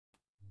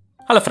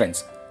Hello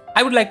friends,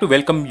 I would like to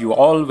welcome you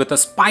all with a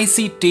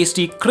spicy,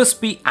 tasty,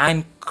 crispy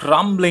and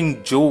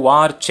crumbling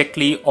Jowar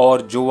Chakli or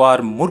Jowar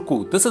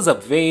Muruku. This is a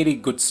very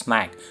good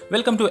snack.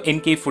 Welcome to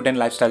NK Food and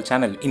Lifestyle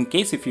channel. In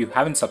case if you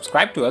haven't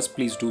subscribed to us,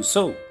 please do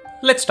so.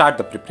 Let's start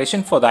the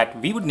preparation. For that,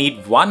 we would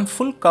need 1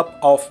 full cup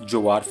of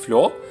jowar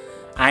flour,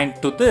 and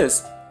to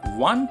this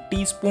 1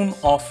 teaspoon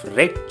of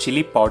red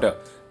chili powder.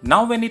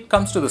 Now when it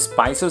comes to the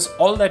spices,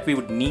 all that we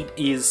would need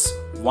is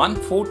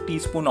 1/4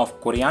 teaspoon of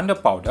coriander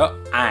powder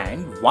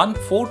and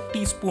 1/4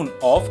 teaspoon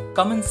of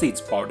cumin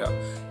seeds powder.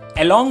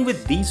 Along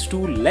with these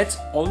two, let's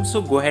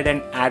also go ahead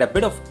and add a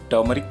bit of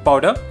turmeric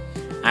powder,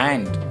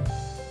 and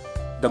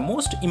the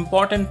most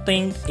important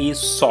thing is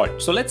salt.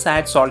 So let's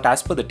add salt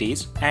as per the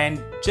taste, and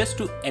just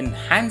to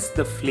enhance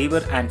the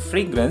flavor and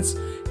fragrance,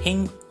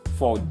 hing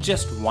for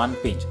just 1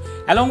 pinch.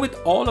 Along with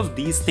all of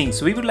these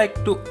things, we would like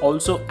to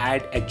also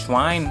add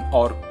ajwain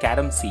or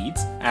carom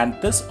seeds, and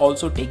this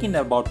also take in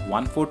about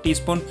 1/4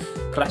 teaspoon,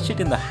 crush it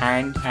in the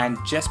hand and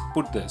just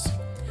put this.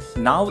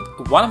 Now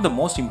one of the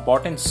most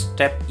important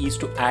step is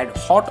to add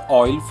hot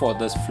oil for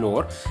this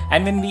flour,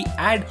 and when we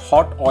add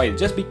hot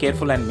oil, just be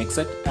careful and mix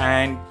it,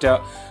 and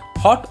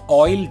hot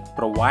oil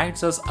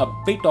provides us a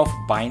bit of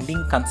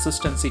binding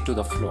consistency to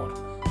the flour.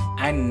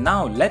 And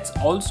now let's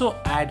also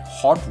add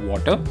hot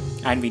water,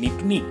 and we need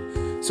to knead.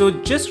 So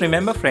just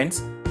remember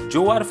friends,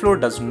 jowar flour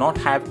does not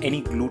have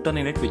any gluten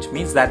in it, which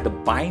means that the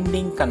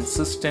binding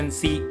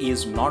consistency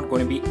is not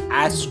going to be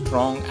as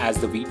strong as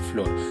the wheat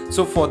flour.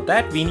 So for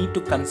that, we need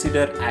to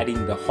consider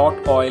adding the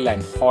hot oil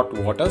and hot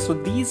water. So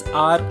these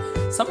are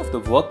some of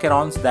the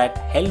workarounds that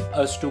help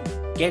us to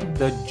get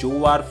the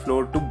jowar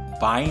flour to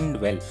bind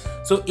well.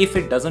 So if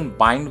it doesn't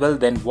bind well,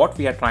 then what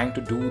we are trying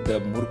to do, the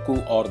muruku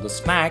or the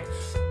snack,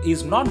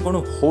 is not going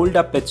to hold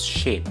up its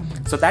shape.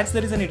 So that's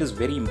the reason it is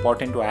very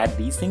important to add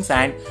these things,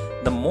 and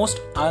the most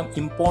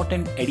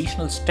important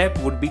additional step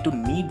would be to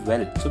knead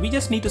well. So we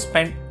just need to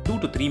spend 2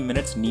 to 3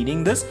 minutes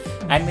kneading this,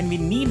 and when we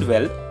knead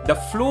well, the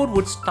flour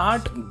would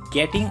start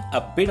getting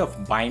a bit of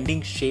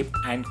binding shape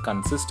and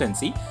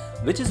consistency,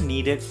 which is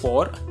needed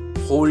for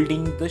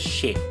holding the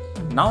shape.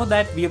 Now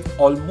that we have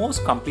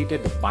almost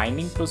completed the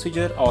binding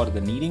procedure or the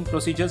kneading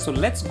procedure, so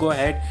let's go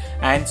ahead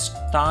and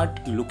start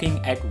looking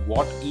at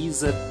what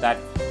is it that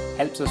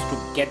helps us to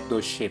get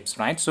those shapes,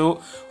 right? So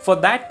for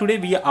that, today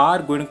we are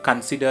going to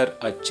consider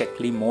a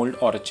Chakli mold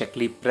or a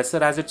Chakli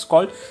presser as it's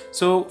called.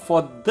 So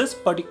for this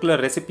particular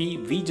recipe,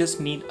 we just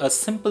need a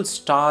simple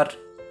star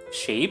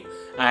shape,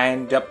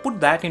 and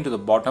put that into the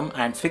bottom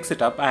and fix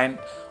it up, and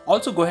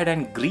also go ahead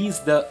and grease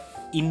the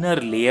inner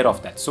layer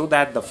of that so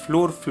that the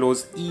flour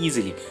flows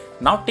easily.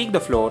 Now take the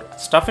flour,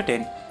 stuff it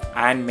in,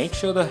 and make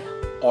sure the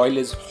oil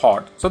is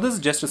hot. So this is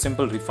just a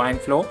simple refined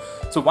flour.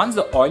 So once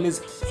the oil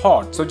is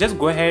hot, so just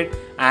go ahead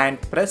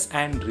and press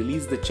and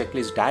release the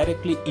chaklis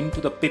directly into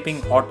the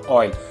piping hot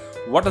oil.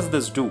 What does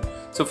this do?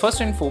 So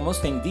first and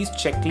foremost thing, these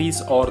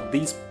chaklis or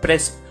these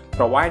press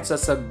provides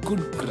us a good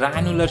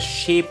granular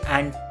shape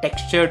and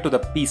texture to the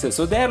pieces.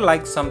 So they're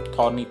like some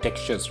thorny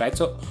textures, right?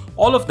 So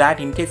all of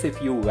that, in case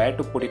if you were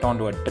to put it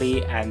onto a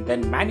tray and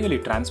then manually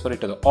transfer it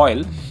to the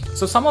oil,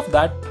 so some of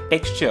that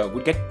texture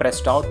would get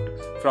pressed out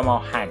from our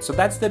hand. So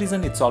that's the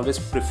reason it's always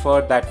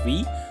preferred that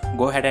we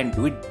go ahead and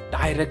do it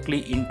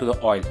directly into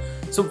the oil.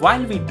 So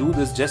while we do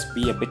this, just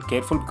be a bit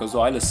careful because the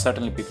oil is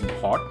certainly piping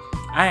hot.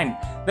 And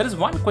there is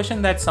one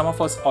question that some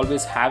of us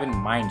always have in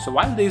mind. So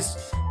while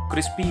this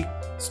crispy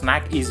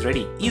snack is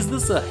ready, is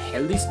this a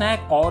healthy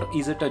snack or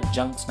is it a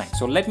junk snack?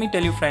 So let me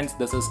tell you friends,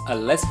 this is a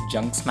less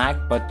junk snack,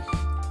 but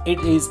it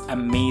is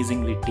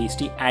amazingly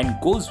tasty and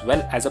goes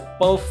well as a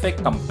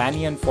perfect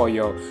companion for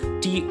your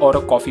tea or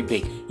a coffee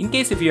break. In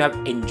case if you have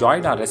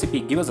enjoyed our recipe,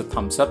 give us a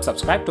thumbs up,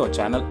 subscribe to our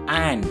channel,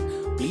 and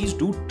please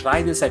do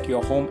try this at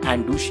your home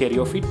and do share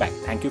your feedback.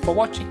 Thank you for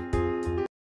watching.